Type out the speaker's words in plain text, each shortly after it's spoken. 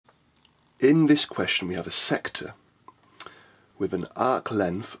In this question we have a sector with an arc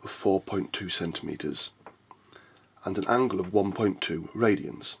length of 4.2 centimetres and an angle of 1.2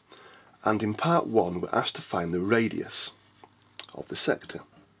 radians. And in part 1 we're asked to find the radius of the sector.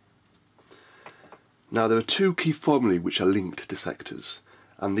 Now there are two key formulae which are linked to sectors,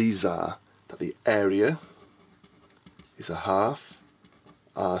 and these are that the area is a half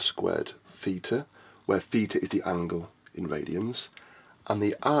r squared theta, where theta is the angle in radians, and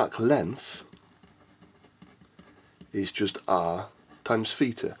the arc length is just r times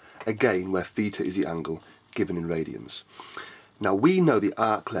theta, again where theta is the angle given in radians. Now we know the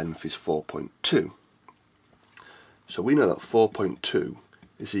arc length is 4.2, so we know that 4.2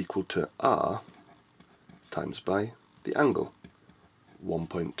 is equal to r times by the angle,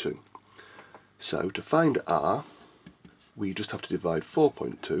 1.2. So to find r, we just have to divide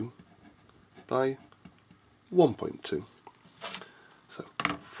 4.2 by 1.2. So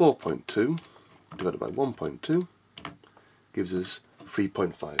 4.2 divided by 1.2 gives us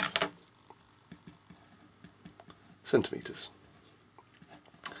 3.5 centimetres.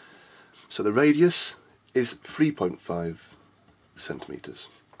 So the radius is 3.5 centimetres.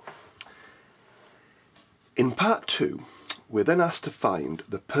 In part 2, we're then asked to find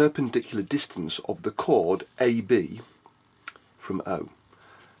the perpendicular distance of the chord AB from O.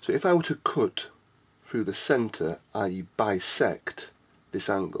 So if I were to cut through the centre, i.e. bisect this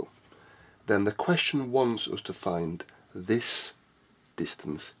angle, then the question wants us to find this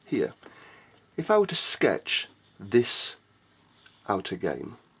distance here. If I were to sketch this out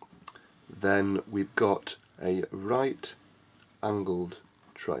again, then we've got a right angled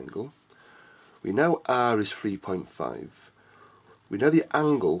triangle. We know r is 3.5. We know the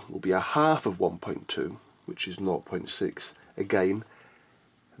angle will be a half of 1.2, which is 0.6. Again,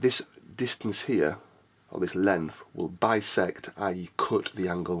 this distance here, or this length, will bisect, i.e. cut the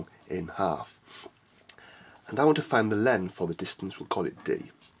angle in half. And I want to find the length, or the distance, we'll call it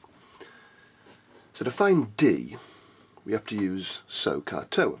d. So to find d, we have to use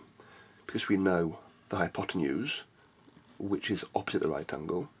SOHCAHTOA, because we know the hypotenuse, which is opposite the right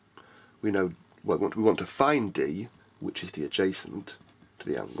angle. We know, well, we want to find d, which is the adjacent to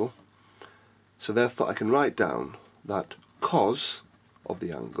the angle. So therefore I can write down that cos of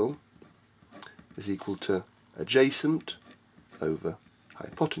the angle is equal to adjacent over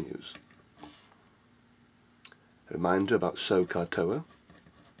hypotenuse. A reminder about SOHCAHTOA.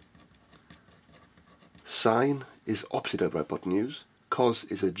 Sine is opposite over hypotenuse, cos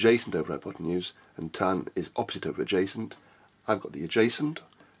is adjacent over hypotenuse, and tan is opposite over adjacent. I've got the adjacent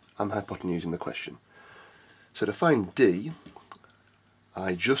and hypotenuse in the question. So to find d,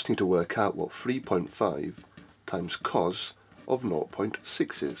 I just need to work out what 3.5 times cos of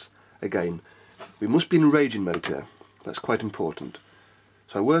 0.6 is. Again, we must be in radian mode here, that's quite important.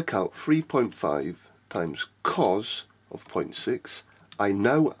 So I work out 3.5 times cos of 0.6. I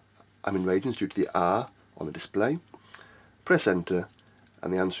know I'm in radians due to the r on the display. Press enter,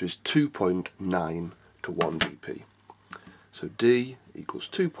 and the answer is 2.9 to 1 dp. So d equals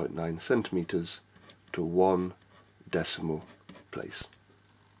 2.9 centimetres to 1 decimal place.